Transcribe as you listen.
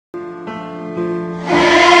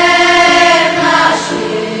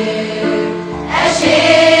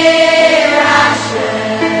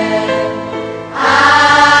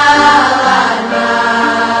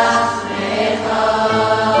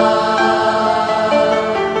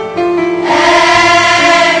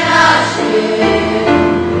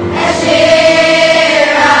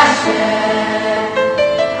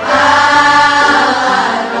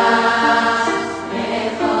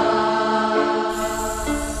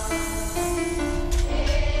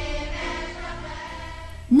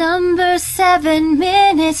Number 7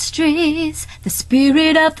 Ministries. The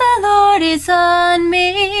Spirit of the Lord is on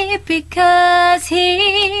me because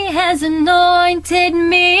He has anointed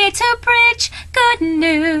me to preach good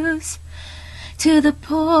news to the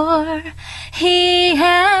poor. He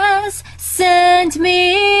has sent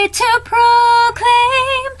me to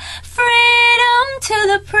proclaim freedom to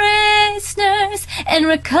the prisoners and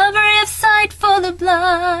recovery of sight for the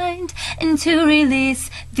blind, and to release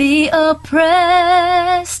the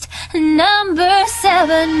oppressed. Number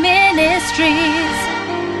 7 Ministries.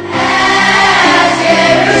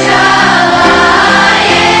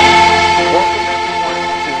 Welcome everyone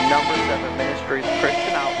to Number 7 Ministries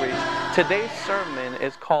Christian Outreach. Today's sermon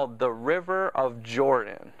is called The River of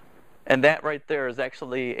Jordan. And that right there is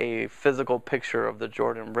actually a physical picture of the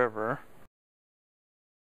Jordan River.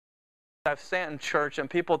 I've sat in church and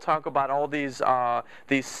people talk about all these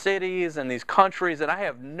cities and these countries, and I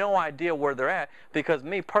have no idea where they're at because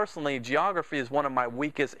me personally, geography is one of my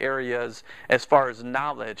weakest areas as far as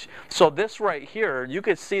knowledge. So this right here, you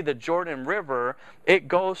could see the Jordan River. It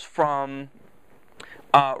goes from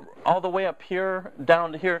all the way up here,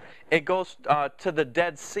 down to here. It goes to the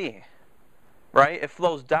Dead Sea. Right? It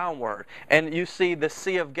flows downward. And you see the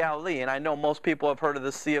Sea of Galilee. And I know most people have heard of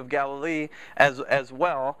the Sea of Galilee as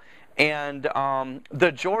well. And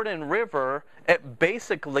the Jordan River, it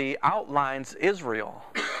basically outlines Israel.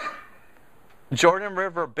 Jordan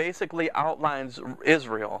River basically outlines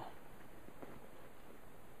Israel.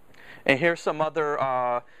 And here's some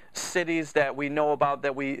other cities that we know about,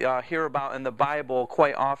 that we hear about in the Bible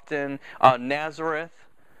quite often. Nazareth.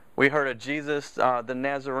 We heard of Jesus, the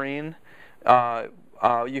Nazarene.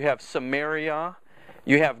 You have Samaria,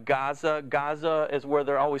 you have Gaza. Gaza is where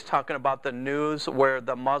they're always talking about the news, where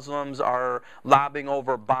the Muslims are lobbing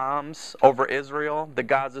over bombs over Israel. The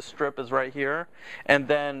Gaza Strip is right here. And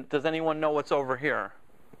then, does anyone know what's over here?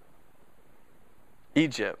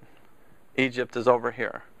 Egypt. Egypt is over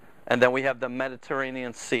here. And then we have the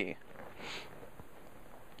Mediterranean Sea.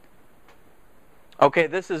 Okay,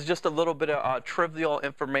 this is just a little bit of trivial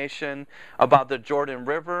information about the Jordan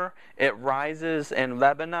River. It rises in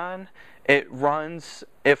Lebanon. It runs,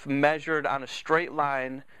 if measured on a straight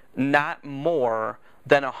line, not more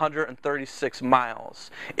than 136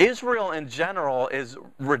 miles. Israel in general is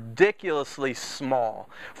ridiculously small.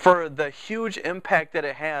 For the huge impact that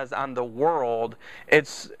it has on the world,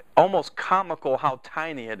 it's almost comical how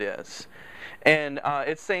tiny it is. And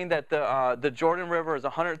it's saying that the Jordan River is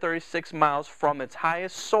 136 miles from its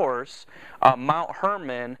highest source, Mount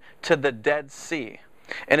Hermon, to the Dead Sea.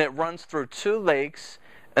 And it runs through 2 lakes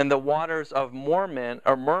and the waters of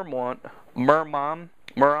Merom,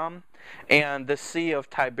 and the Sea of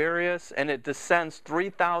Tiberias, and it descends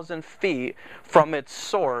 3,000 feet from its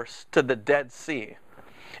source to the Dead Sea.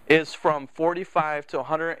 Is from 45 to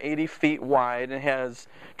 180 feet wide and has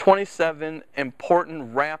 27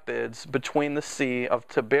 important rapids between the Sea of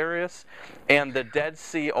Tiberias and the Dead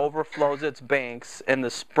Sea. Overflows its banks in the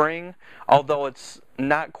spring, although it's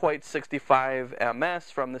not quite 65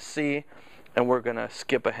 ms from the sea, and we're going to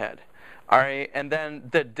skip ahead. All right, and then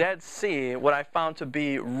the Dead Sea, what I found to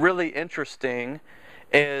be really interesting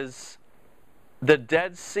is the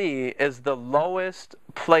Dead Sea is the lowest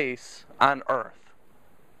place on earth.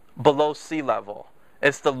 Below sea level.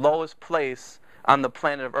 It's the lowest place on the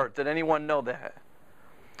planet of Earth. Did anyone know that?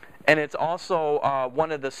 And it's also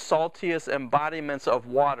one of the saltiest embodiments of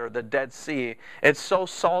water, the Dead Sea. It's so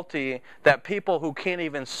salty that people who can't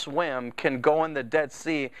even swim can go in the Dead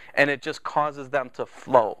Sea and it just causes them to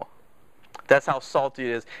float. That's how salty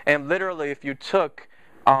it is. And literally, if you took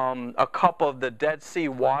a cup of the Dead Sea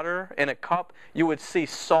water in a cup, you would see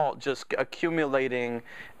salt just accumulating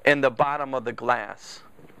in the bottom of the glass.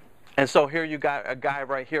 And so here you got a guy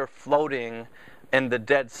right here floating in the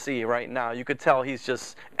Dead Sea right now. You could tell he's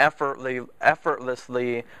just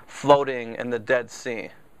effortlessly floating in the Dead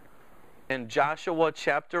Sea. In Joshua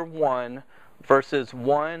chapter 1, verses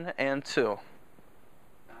 1 and 2.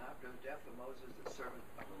 After the death of Moses, the servant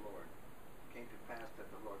of the Lord, it came to pass that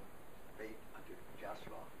the Lord spake unto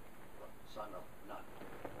Joshua, the son of Nun,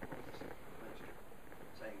 Moses' minister,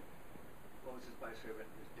 saying, Moses, my servant,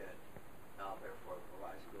 is dead. Now therefore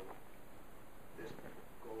arise and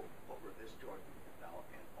go over this Jordan, thou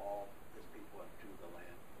and all this people unto the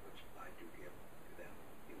land which I do give to them,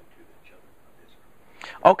 even to the children of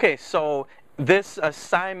Israel. Okay, so this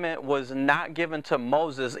assignment was not given to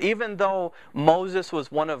Moses, even though Moses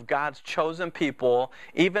was one of God's chosen people,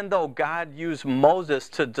 even though God used Moses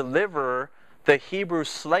to deliver the Hebrew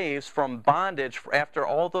slaves from bondage after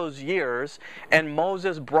all those years, and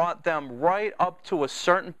Moses brought them right up to a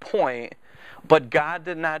certain point But God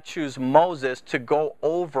did not choose Moses to go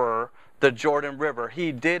over the Jordan River.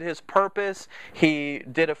 He did his purpose. He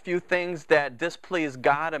did a few things that displeased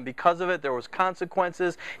God, and because of it, there was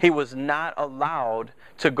consequences. He was not allowed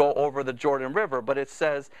to go over the Jordan River. But it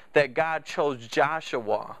says that God chose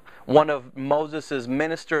Joshua, one of Moses'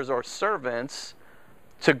 ministers or servants,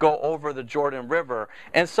 to go over the Jordan River.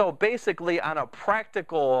 And so basically, on a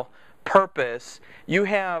practical purpose, you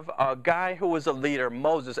have a guy who was a leader,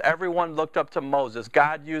 Moses. Everyone looked up to Moses.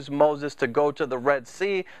 God used Moses to go to the Red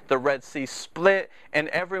Sea. The Red Sea split, and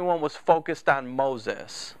everyone was focused on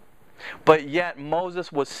Moses. But yet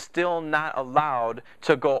Moses was still not allowed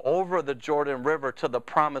to go over the Jordan River to the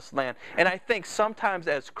Promised Land. And I think sometimes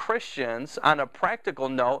as Christians, on a practical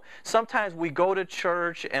note, sometimes we go to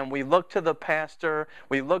church and we look to the pastor,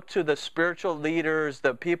 we look to the spiritual leaders,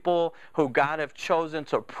 the people who God have chosen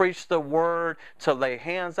to preach the word, to lay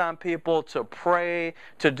hands on people, to pray,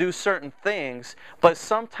 to do certain things. But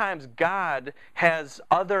sometimes God has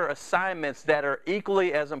other assignments that are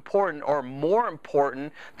equally as important or more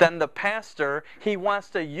important than the pastor. He wants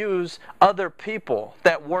to use other people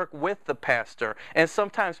that work with the pastor. And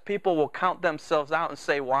sometimes people will count themselves out and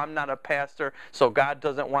say, well, I'm not a pastor, so God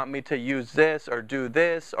doesn't want me to use this or do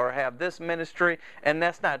this or have this ministry. And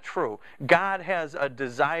that's not true. God has a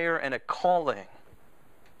desire and a calling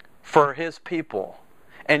for his people.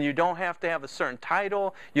 And you don't have to have a certain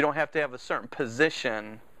title. You don't have to have a certain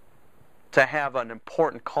position to have an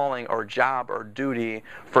important calling or job or duty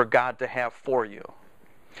for God to have for you.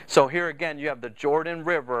 So here again, you have the Jordan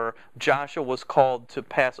River. Joshua was called to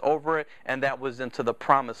pass over it, and that was into the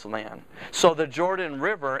Promised Land. So the Jordan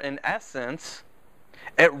River, in essence,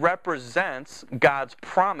 it represents God's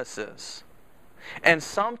promises. And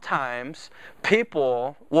sometimes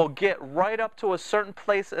people will get right up to a certain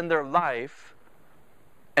place in their life,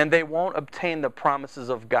 and they won't obtain the promises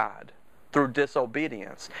of God through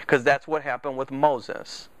disobedience, because that's what happened with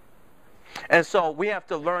Moses. And so we have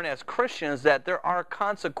to learn as Christians that there are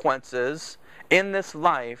consequences in this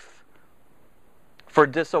life for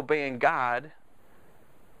disobeying God,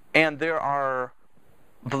 and there are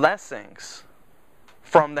blessings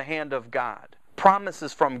from the hand of God,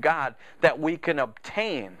 promises from God that we can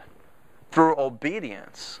obtain through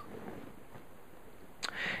obedience.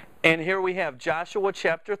 And here we have Joshua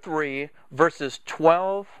chapter 3, verses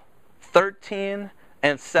 12, 13,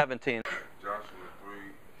 and 17. Joshua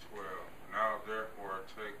 3:12. Now therefore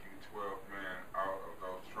take you 12 men out of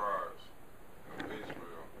those tribes of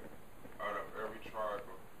Israel, out of every tribe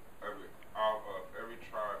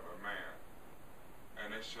of man,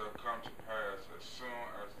 and it shall come to pass as soon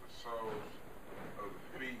as the soles of the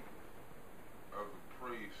feet of the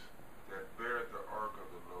priests that bear the ark of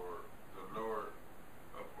the Lord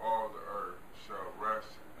of all the earth, shall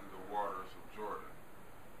rest in the waters of Jordan,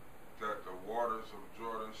 that the waters of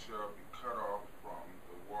Jordan shall be cut off from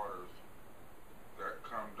the waters that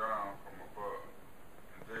come down from above,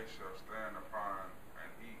 and they shall stand upon and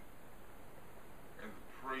eat. And the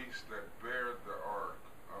priests that bare the ark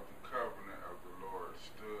of the covenant of the Lord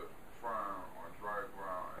stood firm on dry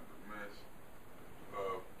ground in the midst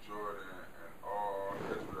of Jordan, and all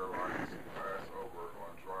Israelites passed over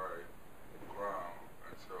on dry ground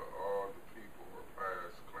until all the people were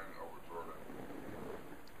passed clean over Jordan.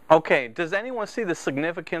 Okay, does anyone see the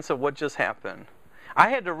significance of what just happened? I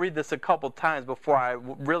had to read this a couple times before I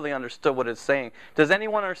really understood what it's saying. Does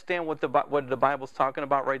anyone understand what the Bible's talking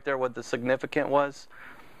about right there, what the significance was?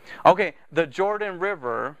 Okay, the Jordan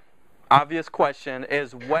River, obvious question,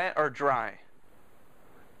 is wet or dry?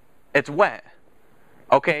 It's wet.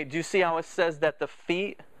 Okay, do you see how it says that the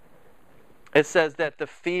feet? It says that the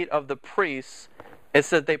feet of the priests, it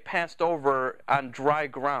says they passed over on dry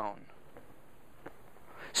ground.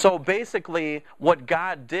 So basically, what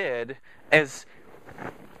God did is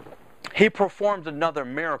he performed another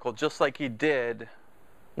miracle, just like he did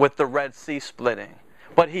with the Red Sea splitting.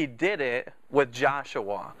 But he did it with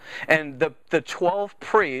Joshua. And the 12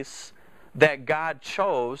 priests that God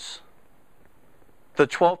chose, the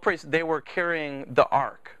 12 priests, they were carrying the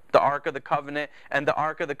Ark of the Covenant. And the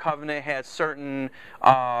Ark of the Covenant had certain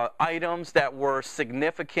items that were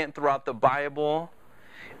significant throughout the Bible.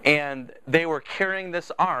 And they were carrying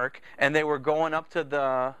this ark, and they were going up to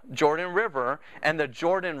the Jordan River, and the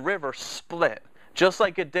Jordan River split. Just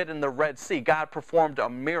like it did in the Red Sea, God performed a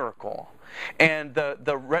miracle. And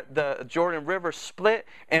the Jordan River split,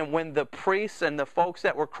 and when the priests and the folks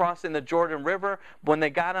that were crossing the Jordan River, when they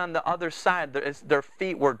got on the other side, their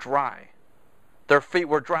feet were dry. Their feet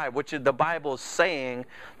were dry, which the Bible is saying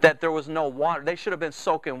that there was no water. They should have been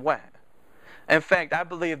soaking wet. In fact, I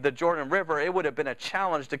believe the Jordan River, it would have been a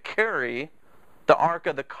challenge to carry the Ark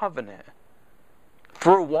of the Covenant.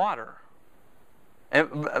 through water.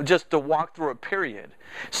 And just to walk through it, period.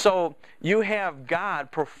 So you have God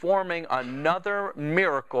performing another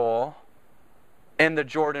miracle in the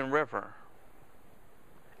Jordan River.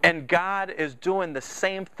 And God is doing the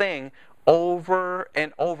same thing over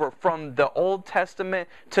and over. From the Old Testament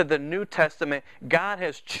to the New Testament, God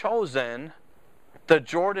has chosen the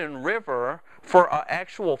Jordan River for an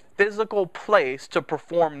actual physical place to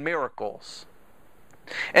perform miracles.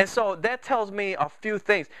 And so that tells me a few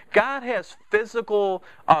things. God has physical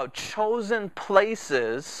chosen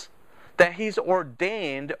places that He's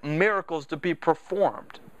ordained miracles to be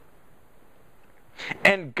performed.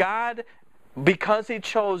 And God, because He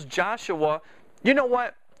chose Joshua, you know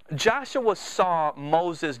what? Joshua saw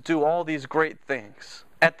Moses do all these great things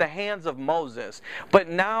at the hands of Moses. But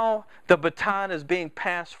now the baton is being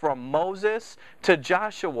passed from Moses to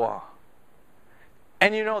Joshua.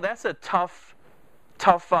 And you know, that's a tough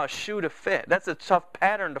shoe to fit. That's a tough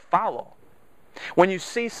pattern to follow. When you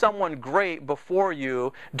see someone great before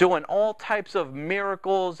you doing all types of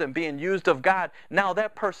miracles and being used of God, now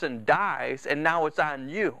that person dies and now it's on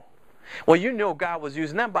you. Well, you know God was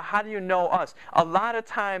using them, but how do you know us? A lot of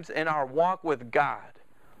times in our walk with God,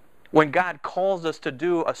 when God calls us to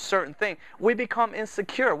do a certain thing, we become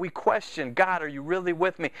insecure. We question, God, are you really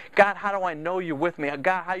with me? God, how do I know you're with me?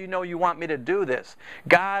 God, how do you know you want me to do this?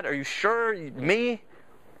 God, are you sure? Me?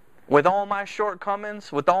 With all my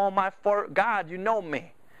shortcomings, with all my God, you know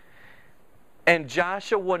me. And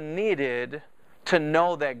Joshua needed to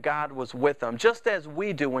know that God was with him. Just as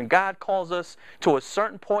we do when God calls us to a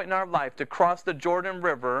certain point in our life to cross the Jordan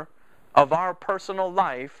River of our personal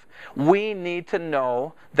life, we need to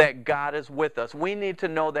know that God is with us. We need to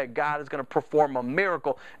know that God is going to perform a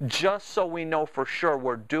miracle just so we know for sure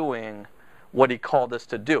we're doing what He called us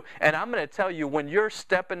to do. And I'm going to tell you, when you're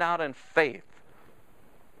stepping out in faith,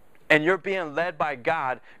 and you're being led by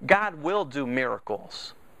God, God will do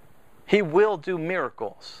miracles. He will do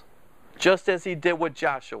miracles, just as He did with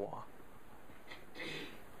Joshua.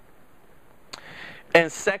 In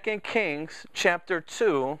 2 Kings chapter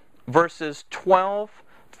 2, verses 12,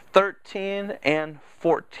 13, and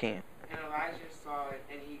 14. And Elijah saw it,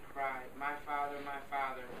 and he cried, my father,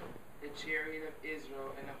 the chariot of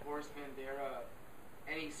Israel, and the horsemen thereof.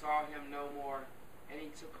 And he saw him no more. And he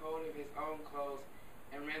took hold of his own clothes,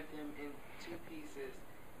 and rent them in two pieces.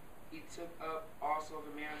 He took up also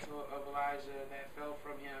the mantle of Elijah that fell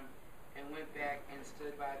from him, and went back and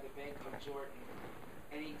stood by the bank of Jordan.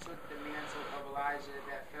 And he took the mantle of Elijah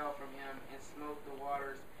that fell from him, and smote the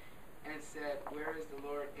waters, and said, where is the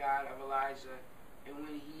Lord God of Elijah? And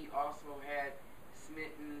when he also had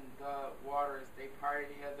smitten the waters, they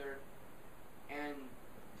parted hither and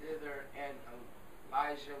thither, and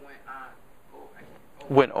Elijah went on.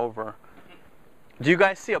 Went over. Do you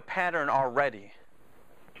guys see a pattern already?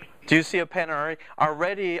 Do you see a pattern already?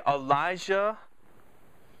 Already Elijah,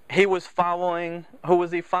 he was following, who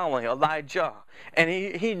was he following? Elijah. And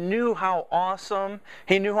he knew how awesome,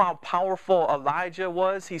 he knew how powerful Elijah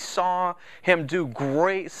was. He saw him do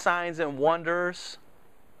great signs and wonders.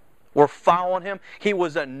 We're following him. He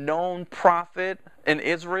was a known prophet in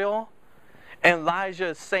Israel. And Elijah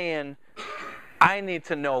is saying, I need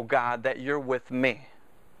to know, God, that you're with me.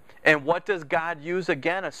 And what does God use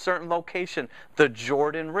again? A certain location, the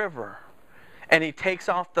Jordan River. And he takes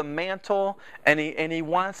off the mantle, and he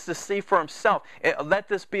wants to see for himself. Let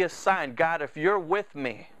this be a sign, God, if you're with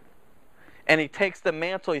me. And he takes the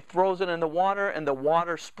mantle, he throws it in the water, and the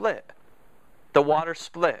water split. The water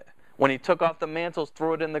split. When he took off the mantles,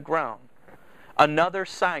 threw it in the ground. Another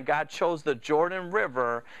sign, God chose the Jordan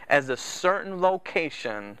River as a certain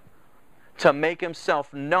location to make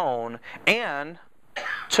himself known and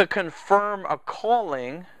to confirm a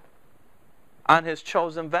calling on his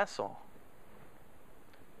chosen vessel.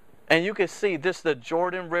 And you can see this, the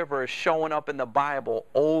Jordan River is showing up in the Bible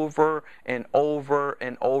over and over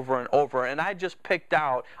and over and over. And I just picked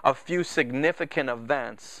out a few significant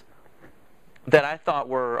events that I thought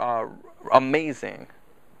were amazing.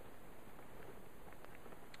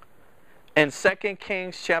 In 2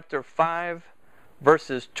 Kings chapter 5,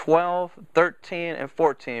 verses 12, 13, and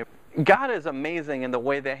 14, God is amazing in the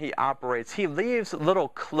way that He operates. He leaves little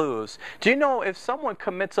clues. Do you know if someone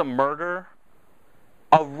commits a murder,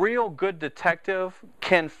 a real good detective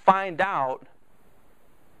can find out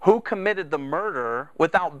who committed the murder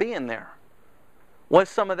without being there? What's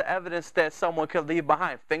some of the evidence that someone could leave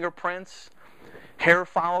behind? Fingerprints, hair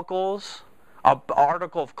follicles, an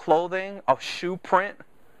article of clothing, a shoe print,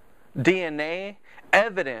 DNA,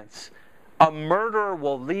 evidence A murderer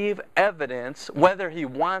will leave evidence whether he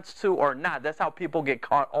wants to or not. That's how people get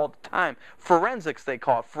caught all the time. Forensics, they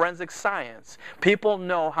call it, forensic science. People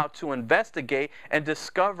know how to investigate and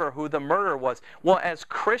discover who the murderer was. Well, as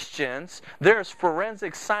Christians, there's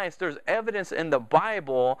forensic science. There's evidence in the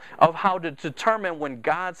Bible of how to determine when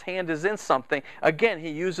God's hand is in something. Again, he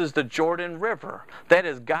uses the Jordan River. That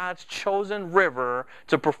is God's chosen river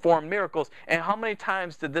to perform miracles. And how many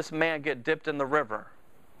times did this man get dipped in the river?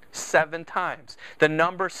 7 times. The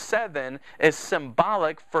number 7 is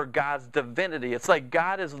symbolic for God's divinity. It's like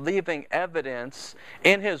God is leaving evidence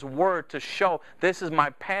in His Word to show this is my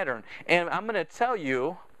pattern. And I'm going to tell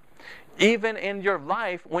you, even in your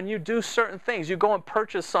life, when you do certain things, you go and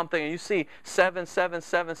purchase something and you see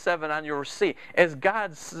 7777 on your receipt, it's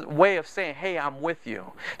God's way of saying, hey, I'm with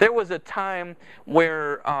you. There was a time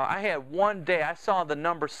where I had one day, I saw the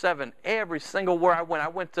number 7 every single where I went. I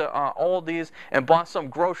went to Aldi's and bought some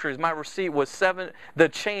groceries. My receipt was 7, the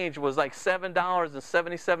change was like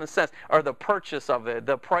 $7.77, or the purchase of it,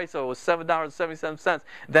 the price of it was $7.77.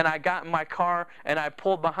 Then I got in my car and I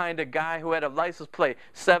pulled behind a guy who had a license plate,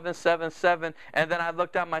 777, and then I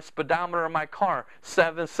looked at my speedometer in my car,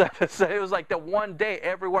 777. It was like the one day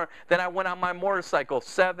everywhere. Then I went on my motorcycle,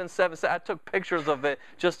 777. I took pictures of it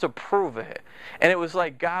just to prove it. And it was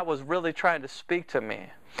like God was really trying to speak to me.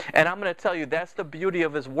 And I'm going to tell you, that's the beauty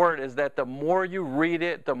of His Word, is that the more you read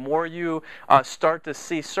it, the more you start to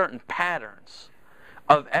see certain patterns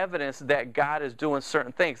of evidence that God is doing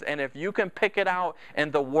certain things. And if you can pick it out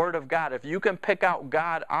in the Word of God, if you can pick out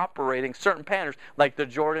God operating certain patterns, like the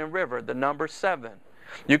Jordan River, the number 7,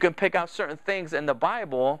 you can pick out certain things in the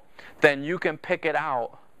Bible, then you can pick it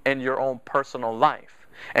out in your own personal life.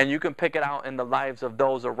 And you can pick it out in the lives of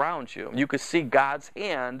those around you. You can see God's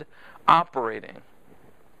hand operating.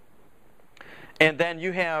 And then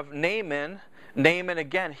you have Naaman. Naaman,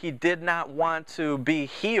 again, he did not want to be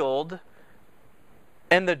healed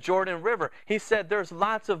in the Jordan River. He said there's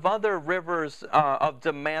lots of other rivers of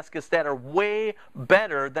Damascus that are way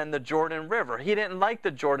better than the Jordan River. He didn't like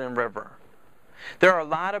the Jordan River. There are a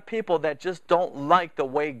lot of people that just don't like the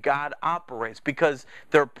way God operates because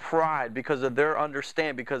their pride, because of their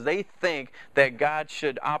understanding, because they think that God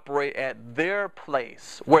should operate at their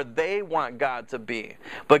place where they want God to be.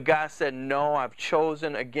 But God said, no, I've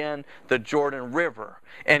chosen, again, the Jordan River.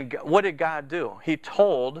 And what did God do? He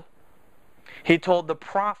told the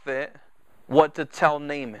prophet what to tell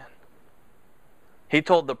Naaman. He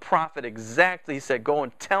told the prophet exactly, he said, go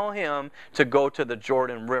and tell him to go to the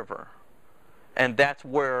Jordan River. And that's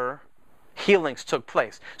where healings took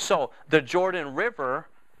place. So the Jordan River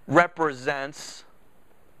represents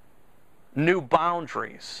new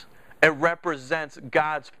boundaries. It represents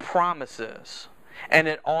God's promises. And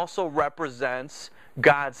it also represents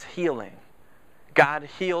God's healing. God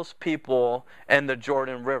heals people in the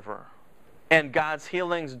Jordan River. And God's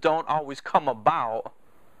healings don't always come about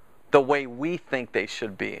the way we think they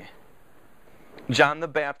should be. John the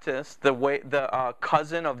Baptist, the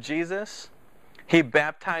cousin of Jesus, he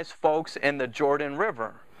baptized folks in the Jordan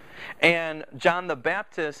River. And John the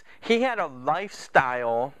Baptist, he had a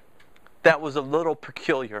lifestyle that was a little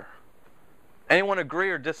peculiar. Anyone agree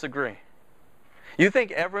or disagree? You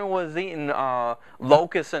think everyone was eating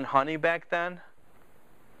locusts and honey back then?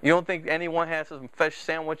 You don't think anyone had some fish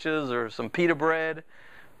sandwiches or some pita bread?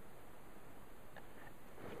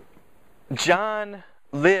 John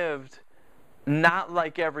lived not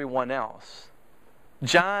like everyone else.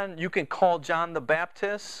 John, you can call John the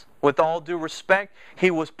Baptist, with all due respect, he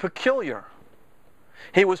was peculiar.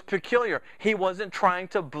 He was peculiar. He wasn't trying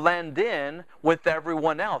to blend in with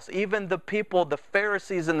everyone else. Even the people, the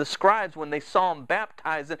Pharisees and the scribes, when they saw him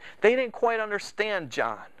baptizing, they didn't quite understand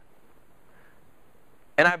John.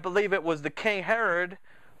 And I believe it was the King Herod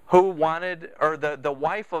who wanted, or the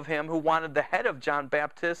wife of him, who wanted the head of John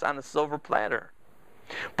Baptist on a silver platter.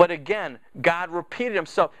 But again, God repeated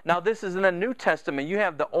himself. Now this is in the New Testament. You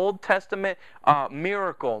have the Old Testament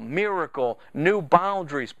miracle, new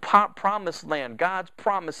boundaries, promised land, God's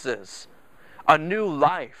promises, a new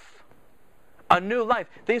life. A new life.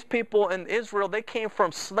 These people in Israel, they came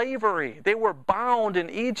from slavery. They were bound in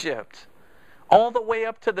Egypt. All the way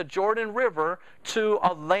up to the Jordan River, to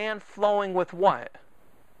a land flowing with what?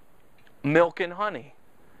 Milk and honey.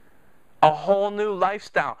 A whole new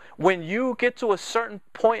lifestyle. When you get to a certain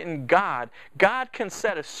point in God, God can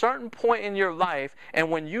set a certain point in your life,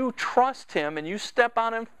 and when you trust Him and you step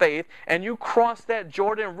out in faith and you cross that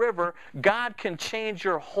Jordan River, God can change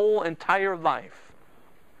your whole entire life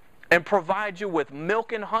and provide you with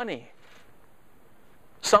milk and honey.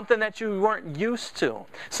 Something that you weren't used to.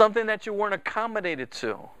 Something that you weren't accommodated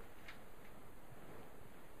to.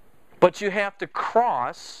 But you have to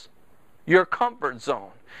cross your comfort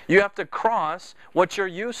zone. You have to cross what you're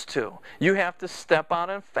used to. You have to step out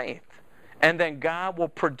in faith. And then God will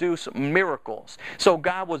produce miracles. So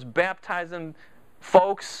God was baptizing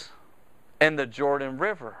folks in the Jordan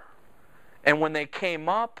River. And when they came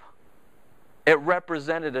up, it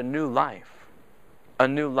represented a new life. A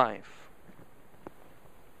new life.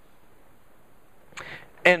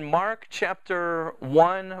 In Mark chapter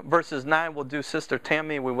 1, verses 9, we'll do Sister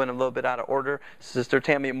Tammy. We went a little bit out of order. Sister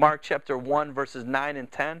Tammy, Mark chapter 1, verses 9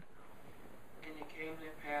 and 10. And it came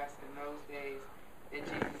to pass in those days that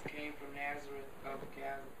Jesus came from Nazareth of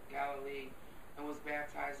Galilee and was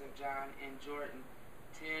baptized of John in Jordan.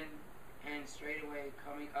 10, and straightway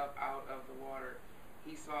coming up out of the water,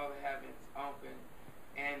 he saw the heavens open,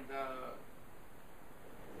 and the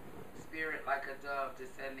Spirit like a dove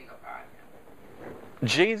descending upon him.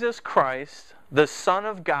 Jesus Christ, the Son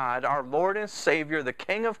of God, our Lord and Savior, the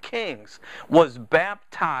King of Kings, was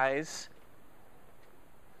baptized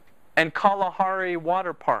in Kalahari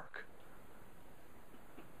Water Park,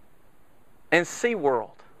 in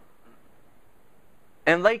SeaWorld,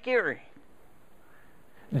 in Lake Erie.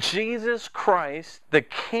 Jesus Christ, the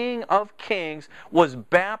King of Kings, was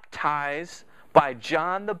baptized by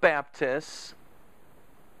John the Baptist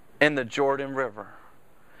in the Jordan River.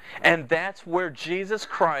 And that's where Jesus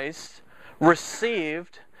Christ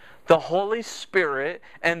received the Holy Spirit.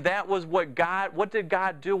 And that was what did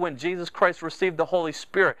God do when Jesus Christ received the Holy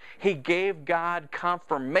Spirit? He gave God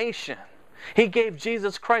confirmation. He gave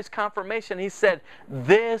Jesus Christ confirmation. He said,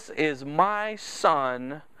 "This is my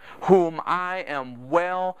Son, whom I am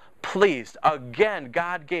well pleased." Again,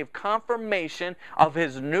 God gave confirmation of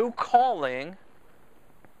His new calling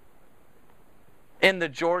in the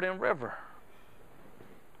Jordan River.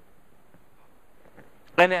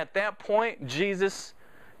 And at that point, Jesus,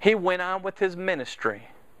 He went on with His ministry,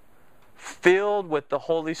 filled with the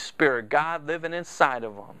Holy Spirit, God living inside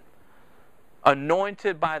of Him,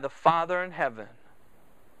 anointed by the Father in heaven.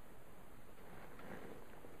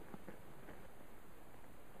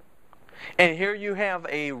 And here you have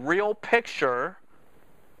a real picture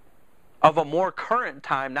of a more current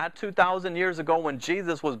time, not 2,000 years ago when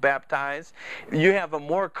Jesus was baptized. You have a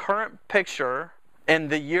more current picture in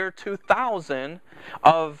the year 2000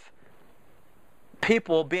 of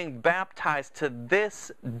people being baptized to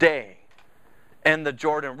this day in the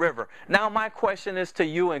Jordan River. Now my question is to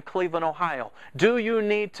you in Cleveland, Ohio. Do you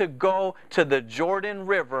need to go to the Jordan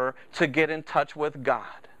River to get in touch with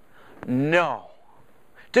God? No.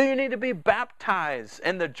 Do you need to be baptized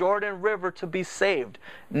in the Jordan River to be saved?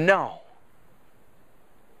 No.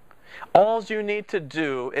 All you need to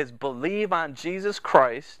do is believe on Jesus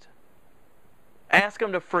Christ, ask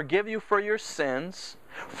Him to forgive you for your sins,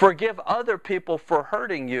 forgive other people for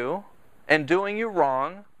hurting you and doing you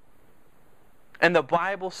wrong, and the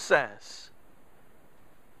Bible says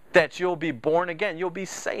that you'll be born again, you'll be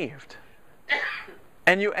saved.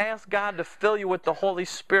 And you ask God to fill you with the Holy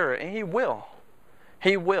Spirit, and He will.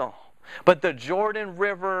 He will. But the Jordan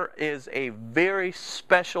River is a very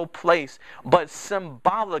special place. But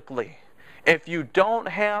symbolically, if you don't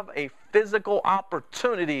have a physical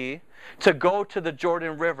opportunity to go to the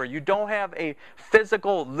Jordan River, you don't have a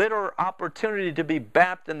physical, literal opportunity to be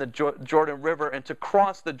baptized in the Jordan River and to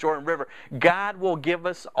cross the Jordan River, God will give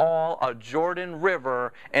us all a Jordan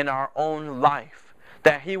River in our own life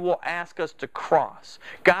that He will ask us to cross.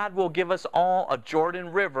 God will give us all a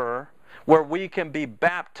Jordan River where we can be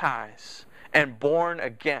baptized and born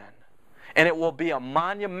again. And it will be a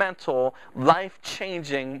monumental,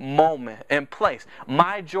 life-changing moment and place.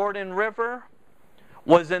 My Jordan River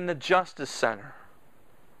was in the Justice Center.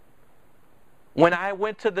 When I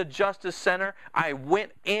went to the Justice Center, I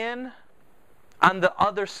went in on the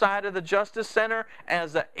other side of the Justice Center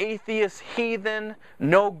as an atheist, heathen,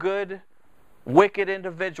 no good, wicked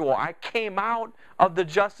individual. I came out of the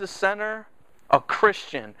Justice Center a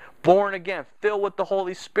Christian, born again, filled with the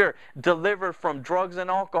Holy Spirit, delivered from drugs and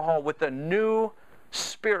alcohol with a new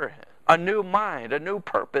spirit, a new mind, a new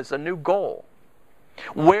purpose, a new goal.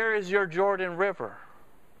 Where is your Jordan River?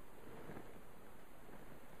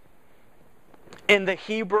 In the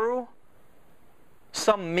Hebrew,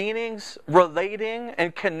 some meanings relating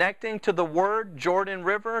and connecting to the word Jordan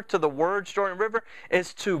River, to the words Jordan River,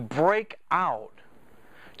 is to break out,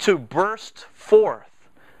 to burst forth.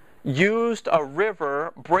 Used a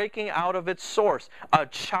river breaking out of its source, a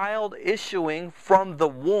child issuing from the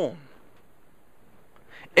womb.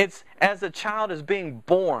 It's as a child is being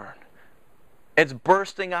born, it's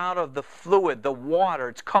bursting out of the fluid, the water.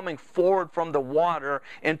 It's coming forward from the water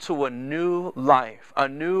into a new life, a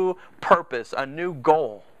new purpose, a new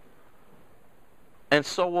goal. And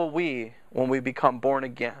so will we when we become born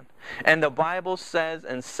again. And the Bible says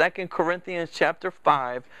in 2 Corinthians chapter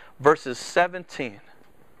 5, verses 17.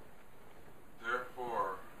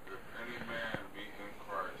 Therefore, if any man be in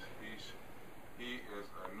Christ, he is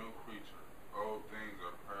a new creature. Old things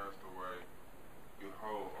are passed away.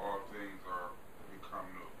 Behold, all things are become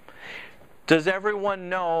new. Does everyone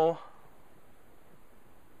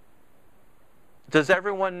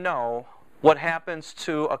know what happens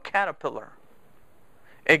to a caterpillar?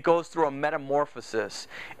 It goes through a metamorphosis.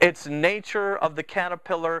 Its nature of the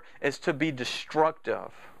caterpillar is to be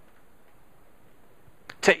destructive,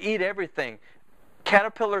 to eat everything.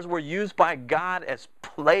 Caterpillars were used by God as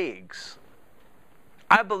plagues.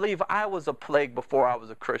 I believe I was a plague before I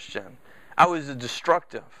was a Christian. I was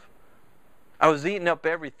destructive. I was eating up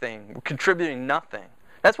everything, contributing nothing.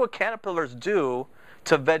 That's what caterpillars do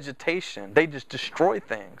to vegetation. They just destroy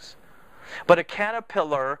things. But a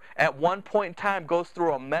caterpillar at one point in time goes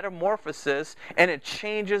through a metamorphosis, and it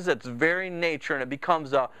changes its very nature, and it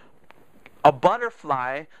becomes a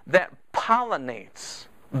butterfly that pollinates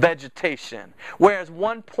vegetation. Whereas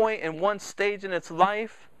one point in one stage in its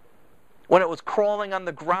life, when it was crawling on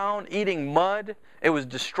the ground, eating mud, it was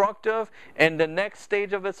destructive. And the next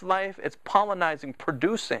stage of its life, it's pollinizing,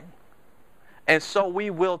 producing. And so we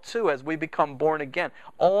will too as we become born again.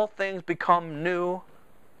 All things become new.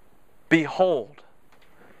 Behold.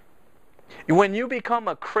 When you become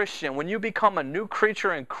a Christian, when you become a new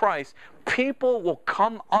creature in Christ, people will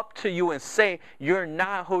come up to you and say, you're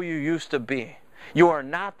not who you used to be. You are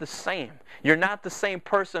not the same. You're not the same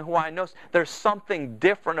person who I know. There's something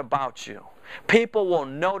different about you. People will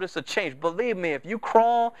notice a change. Believe me, if you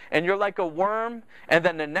crawl and you're like a worm, and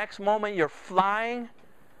then the next moment you're flying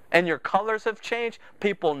and your colors have changed,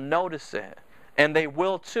 people notice it. And they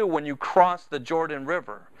will too when you cross the Jordan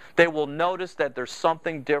River. They will notice that there's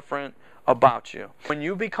something different about you. When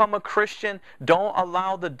you become a Christian, don't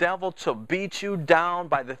allow the devil to beat you down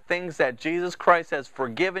by the things that Jesus Christ has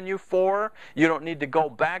forgiven you for. You don't need to go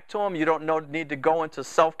back to him. You don't need to go into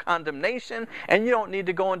self-condemnation, and you don't need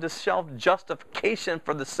to go into self-justification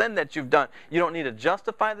for the sin that you've done. You don't need to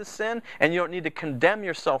justify the sin, and you don't need to condemn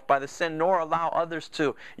yourself by the sin, nor allow others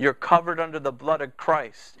to. You're covered under the blood of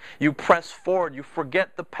Christ. You press forward. You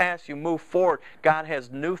forget the past. You move forward. God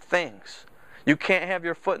has new things. You can't have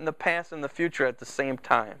your foot in the past and the future at the same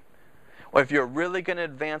time. Well, if you're really going to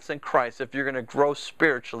advance in Christ, if you're going to grow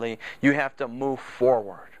spiritually, you have to move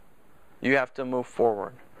forward. You have to move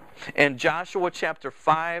forward. In Joshua chapter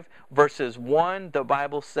 5, verses 1, the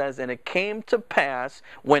Bible says, and it came to pass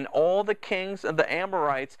when all the kings of the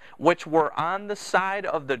Amorites, which were on the side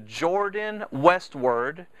of the Jordan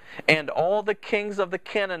westward, and all the kings of the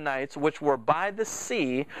Canaanites, which were by the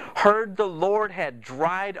sea, heard the Lord had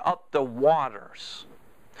dried up the waters,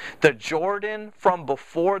 the Jordan, from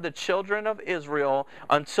before the children of Israel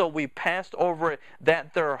until we passed over it,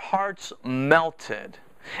 that their hearts melted.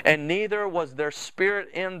 And neither was there spirit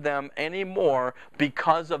in them anymore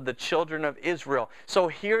because of the children of Israel. So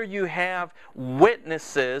here you have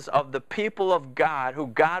witnesses of the people of God, who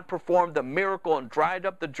God performed the miracle and dried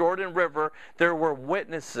up the Jordan River. There were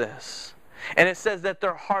witnesses. And it says that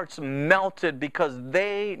their hearts melted because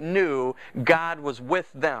they knew God was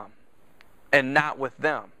with them and not with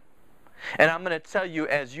them. And I'm going to tell you,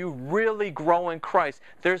 as you really grow in Christ,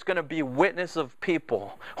 there's going to be witness of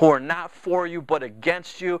people who are not for you but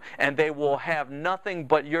against you, and they will have nothing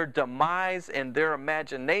but your demise in their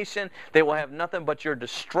imagination. They will have nothing but your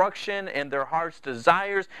destruction and their heart's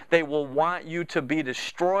desires. They will want you to be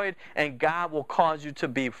destroyed, and God will cause you to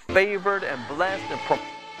be favored and blessed and